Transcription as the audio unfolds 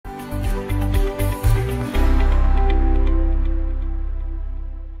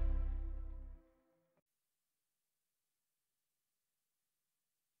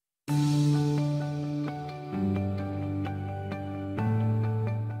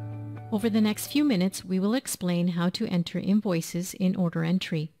Over the next few minutes, we will explain how to enter invoices in order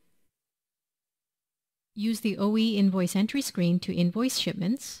entry. Use the OE Invoice entry screen to invoice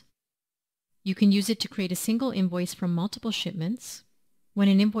shipments. You can use it to create a single invoice from multiple shipments. When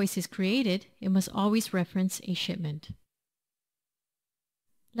an invoice is created, it must always reference a shipment.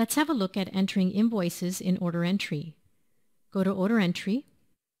 Let's have a look at entering invoices in order entry. Go to Order Entry,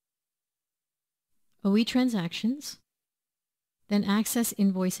 OE Transactions, then access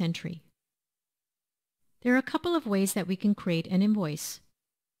Invoice Entry. There are a couple of ways that we can create an invoice.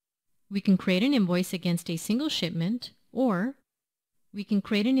 We can create an invoice against a single shipment, or we can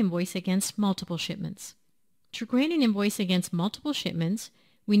create an invoice against multiple shipments. To create an invoice against multiple shipments,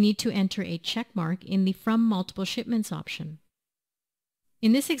 we need to enter a check mark in the From Multiple Shipments option.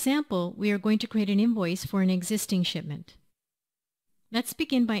 In this example, we are going to create an invoice for an existing shipment. Let's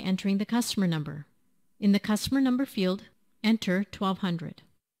begin by entering the customer number. In the customer number field, enter 1200.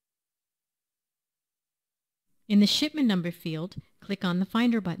 In the shipment number field, click on the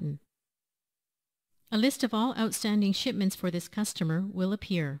Finder button. A list of all outstanding shipments for this customer will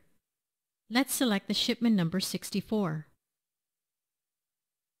appear. Let's select the shipment number 64.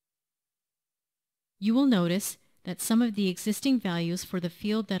 You will notice that some of the existing values for the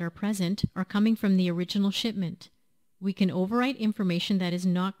field that are present are coming from the original shipment. We can overwrite information that is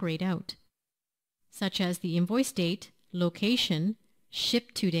not grayed out, such as the invoice date, location,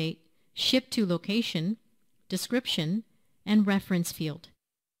 ship to date, ship to location, description, and reference field.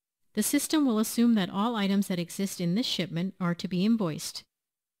 The system will assume that all items that exist in this shipment are to be invoiced.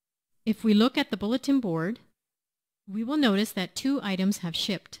 If we look at the bulletin board, we will notice that 2 items have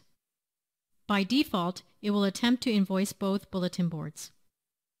shipped. By default, it will attempt to invoice both bulletin boards.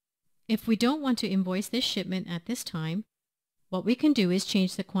 If we don't want to invoice this shipment at this time, what we can do is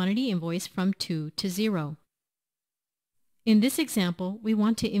change the quantity invoice from 2 to 0. In this example, we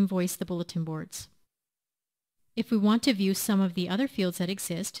want to invoice the bulletin boards. If we want to view some of the other fields that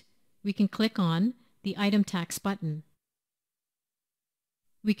exist, we can click on the Item Tax button.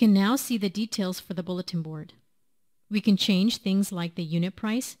 We can now see the details for the bulletin board. We can change things like the unit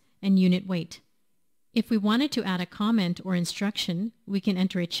price and unit weight. If we wanted to add a comment or instruction, we can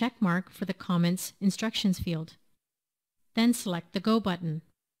enter a check mark for the Comments Instructions field. Then select the Go button.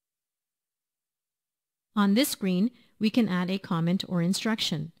 On this screen, we can add a comment or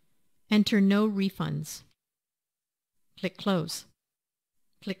instruction. Enter No Refunds. Click Close.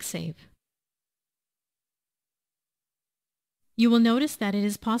 Click Save. You will notice that it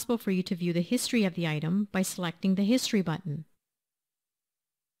is possible for you to view the history of the item by selecting the History button.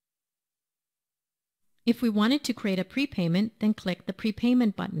 If we wanted to create a prepayment, then click the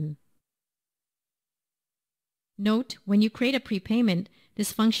Prepayment button. Note, when you create a prepayment,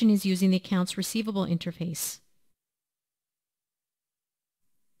 this function is using the Accounts Receivable interface.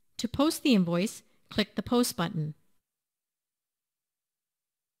 To post the invoice, click the Post button.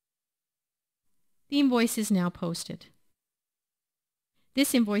 The invoice is now posted.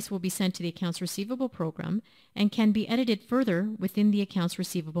 This invoice will be sent to the Accounts Receivable program and can be edited further within the Accounts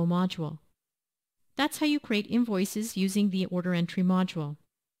Receivable module. That's how you create invoices using the Order Entry module.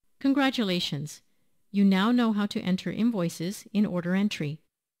 Congratulations! You now know how to enter invoices in Order Entry.